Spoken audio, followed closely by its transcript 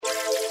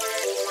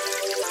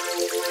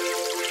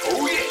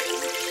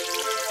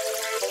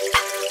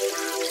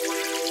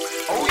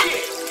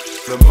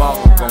The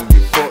mama gon'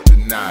 get fucked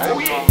tonight.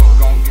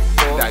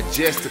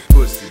 Digest the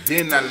pussy,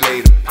 then I lay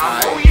the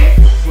pipe.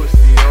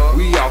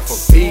 We off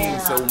a beam,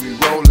 so we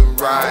rollin'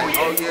 right.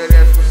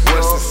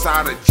 What's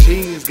inside her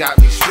jeans got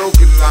me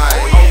stroking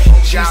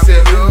like. She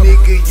said, "Ooh,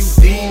 nigga,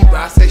 you deep."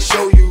 I said,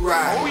 "Show you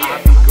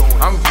right."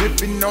 I'm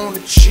gripping on the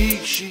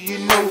cheek, she you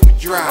know we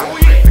dry.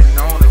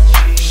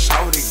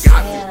 Shorty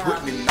got me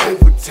putting in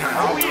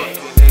overtime.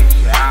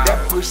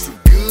 That pussy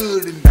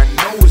good and I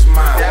know it's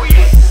mine. That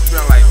pussy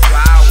smell like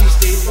flowers. She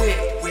stay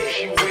wet, wet,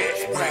 she wet,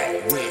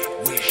 wet,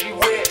 wet, wet. She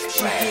wet,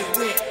 she get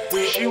wet,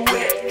 wet, she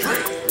wet,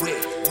 drip,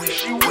 wet, wet,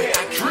 she wet.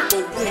 I keep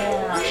her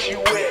wet, wet, she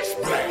wet,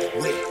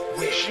 wet, wet,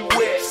 wet, she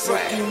wet,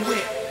 sucking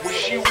wet, wet,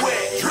 she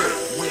wet, drip,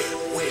 wet,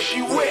 wet,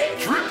 she wet,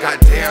 drip.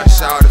 Goddamn,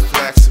 shawty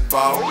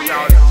flexible.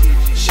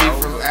 She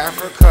from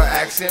Africa,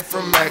 accent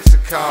from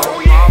Mexico.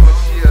 Mama,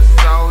 she a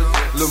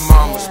soldier. Lil'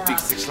 mama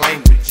speaks 6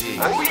 languages.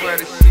 I swear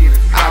that she the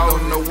I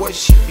don't know what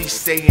she be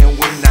saying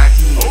when I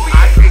hear.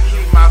 I can't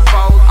keep my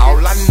focus.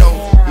 All I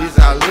know is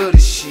I love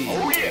this shit.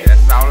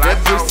 That's all I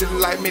That know. pussy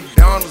like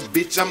McDonald's,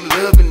 bitch, I'm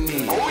loving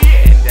it.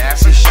 And that's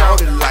She for sure.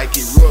 shouted like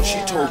it rough, she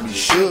told me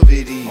shove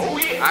it in.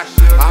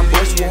 I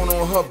bust one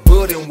on her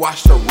butt and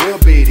watched her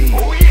rub it in. She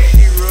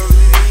rubs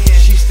it in.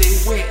 She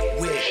stay wet,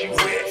 wet, She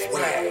wet,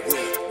 wet,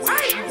 wet,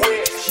 wet. She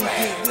wet, she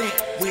get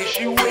wet, wet,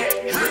 she wet,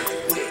 drip,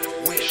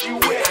 wet, wet, she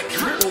wet. I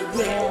keep her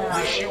wet,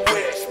 wet. She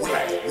wet,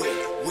 wet,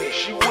 wet, wet.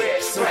 She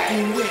wet,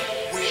 sucking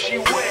wet, wet. She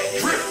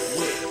wet, drip,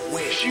 wet,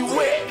 wet, she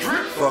wet,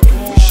 drip.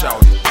 Fucking with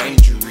shawty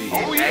dangerous.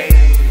 Hey,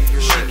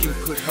 She can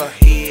put her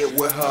head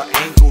where her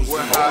ankles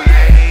with is. her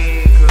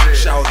ankle.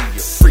 Shawty a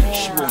freak,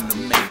 she wanna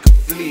make a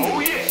flip. Oh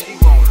yeah, she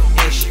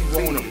wanna. And she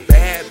want a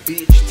bad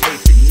bitch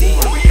taking in.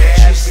 Oh,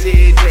 yeah. She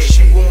said that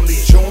she wanna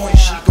join,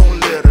 she gon'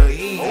 let her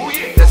in. Oh,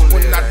 yeah. That's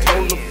when I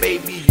told her,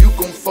 baby, you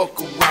gon' fuck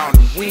around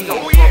and win.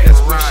 Oh, yeah.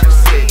 That's when she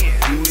said,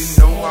 Yeah. you didn't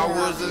know I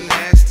was a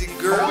nasty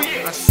girl. Oh,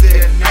 yeah. I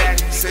said, hey,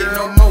 Nasty say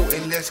girl. no more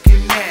and let's get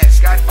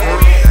nasty. Goddamn,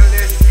 girl.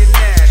 let's get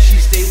nasty. she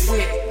stay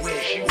wet,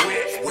 wet, She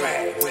wet,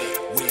 wet,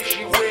 wet, wet.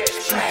 She wet,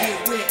 she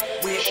get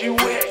wet, wet, she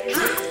wet,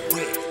 drip.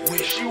 wet,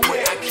 wet, She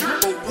wet, I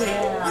keep her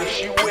wet, wet.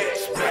 She wet,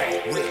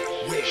 wet,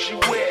 wet. She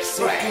wet,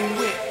 sucking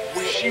wet,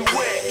 wet. She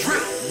wet,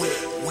 drip.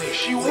 wet, wet,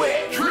 She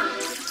wet, drip.